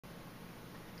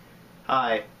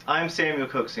Hi, I'm Samuel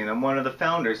Cooksey and I'm one of the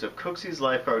founders of Cooksey's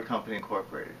Lifeguard Company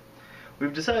Incorporated.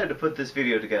 We've decided to put this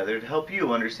video together to help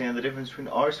you understand the difference between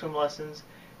our swim lessons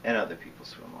and other people's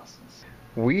swim lessons.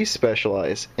 We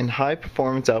specialize in high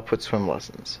performance output swim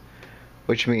lessons,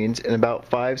 which means in about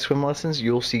 5 swim lessons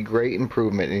you'll see great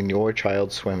improvement in your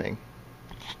child's swimming.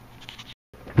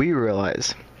 We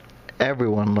realize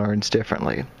everyone learns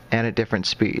differently and at different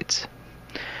speeds.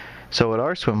 So what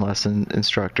our swim lesson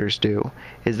instructors do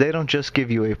is they don't just give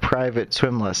you a private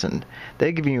swim lesson,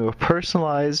 they give you a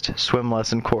personalized swim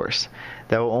lesson course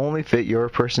that will only fit your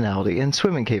personality and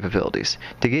swimming capabilities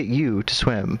to get you to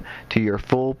swim to your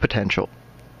full potential.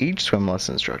 Each swim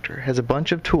lesson instructor has a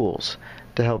bunch of tools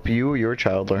to help you or your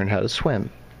child learn how to swim.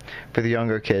 For the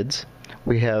younger kids,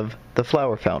 we have the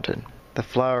flower fountain. The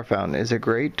flower fountain is a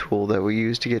great tool that we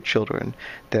use to get children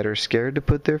that are scared to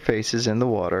put their faces in the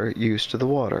water used to the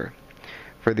water.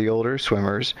 For the older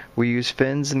swimmers, we use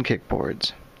fins and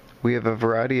kickboards. We have a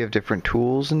variety of different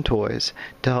tools and toys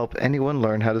to help anyone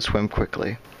learn how to swim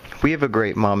quickly. We have a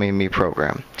great Mommy and Me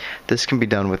program. This can be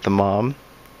done with the mom,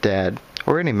 dad,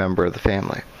 or any member of the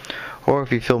family. Or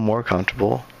if you feel more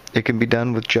comfortable, it can be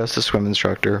done with just a swim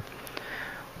instructor.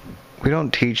 We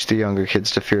don't teach the younger kids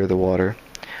to fear the water,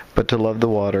 but to love the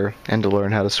water and to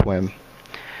learn how to swim.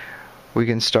 We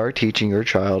can start teaching your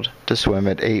child to swim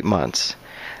at 8 months.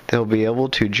 They'll be able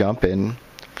to jump in,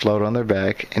 float on their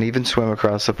back, and even swim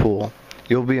across the pool.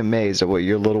 You'll be amazed at what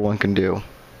your little one can do.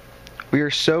 We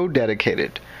are so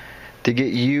dedicated to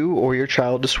get you or your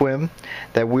child to swim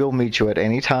that we'll meet you at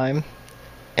any time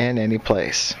and any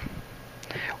place.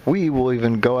 We will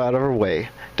even go out of our way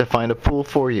to find a pool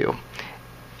for you,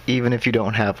 even if you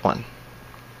don't have one.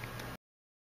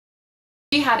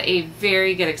 We had a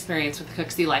very good experience with the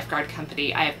Cooksey Lifeguard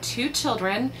Company. I have 2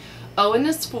 children. Owen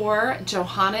is 4,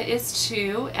 Johanna is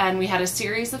 2, and we had a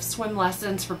series of swim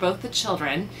lessons for both the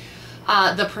children.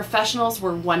 The professionals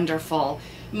were wonderful.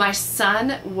 My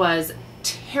son was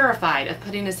terrified of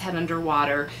putting his head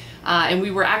underwater, and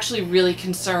we were actually really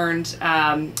concerned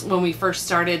when we first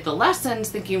started the lessons,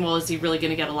 thinking, well, is he really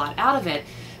going to get a lot out of it?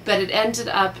 But it ended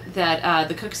up that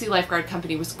the Cooksey Lifeguard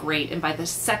Company was great, and by the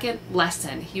second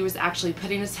lesson, he was actually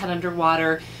putting his head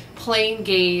underwater, playing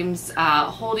games,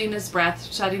 holding his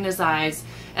breath, shutting his eyes,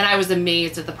 and I was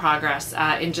amazed at the progress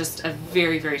in just a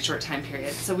very, very short time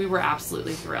period. So we were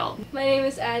absolutely thrilled. My name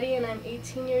is Addie and I'm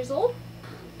 18 years old.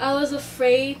 I was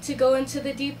afraid to go into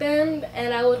the deep end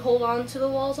and I would hold on to the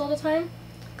walls all the time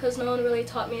because no one really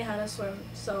taught me how to swim,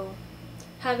 so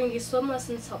having these swim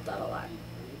lessons helped out a lot.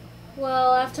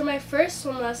 Well, after my first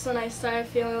swim lesson, I started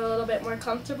feeling a little bit more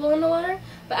comfortable in the water,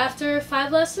 but after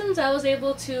 5 lessons, I was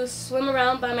able to swim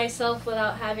around by myself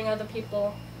without having other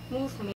people move me.